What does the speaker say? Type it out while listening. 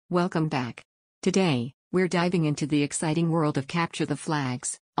Welcome back. Today, we're diving into the exciting world of Capture the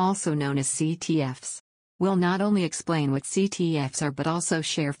Flags, also known as CTFs. We'll not only explain what CTFs are but also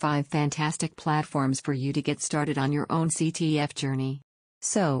share 5 fantastic platforms for you to get started on your own CTF journey.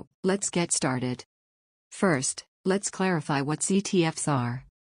 So, let's get started. First, let's clarify what CTFs are.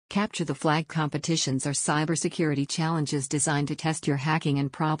 Capture the Flag competitions are cybersecurity challenges designed to test your hacking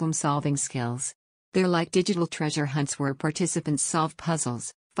and problem-solving skills. They're like digital treasure hunts where participants solve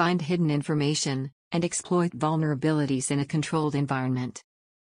puzzles, find hidden information, and exploit vulnerabilities in a controlled environment.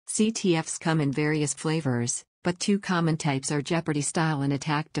 CTFs come in various flavors, but 2 common types are Jeopardy-style and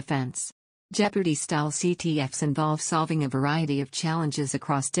Attack-Defense. Jeopardy-style CTFs involve solving a variety of challenges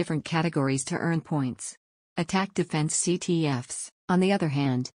across different categories to earn points. Attack-Defense CTFs, on the other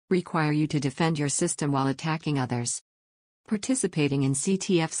hand, require you to defend your system while attacking others. Participating in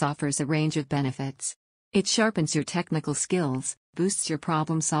CTFs offers a range of benefits. It sharpens your technical skills, boosts your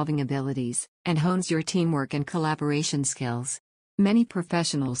problem-solving abilities, and hones your teamwork and collaboration skills. Many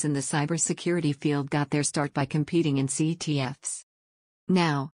professionals in the cybersecurity field got their start by competing in CTFs.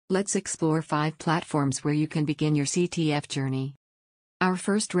 Now, let's explore 5 platforms where you can begin your CTF journey. Our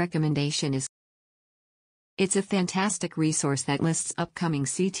first recommendation is It's a fantastic resource that lists upcoming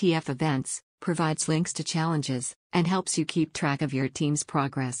CTF events, provides links to challenges, and helps you keep track of your team's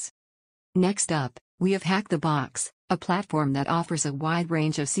progress. Next up, we have Hack the Box, a platform that offers a wide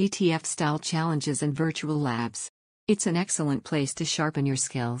range of CTF-style challenges and virtual labs. It's an excellent place to sharpen your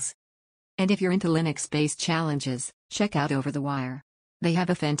skills. And if you're into Linux-based challenges, check out Over the Wire. They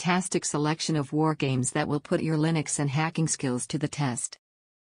have a fantastic selection of war games that will put your Linux and hacking skills to the test.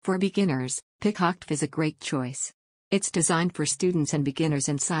 For beginners, CTFs is a great choice. It's designed for students and beginners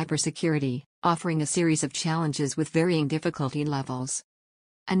in cybersecurity, offering a series of challenges with varying difficulty levels.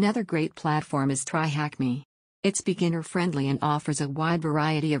 Another great platform is Tryhackme. It's beginner-friendly and offers a wide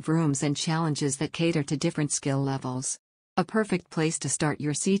variety of rooms and challenges that cater to different skill levels. A perfect place to start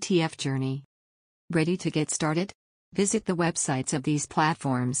your CTF journey. Ready to get started? Visit the websites of these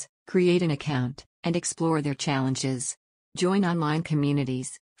platforms, create an account, and explore their challenges. Join online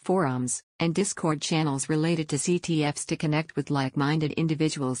communities, forums, and Discord channels related to CTFs to connect with like-minded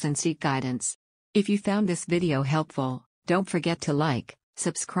individuals and seek guidance. If you found this video helpful, don't forget to like,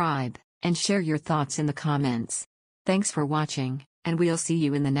 subscribe, and share your thoughts in the comments. Thanks for watching, and we'll see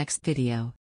you in the next video.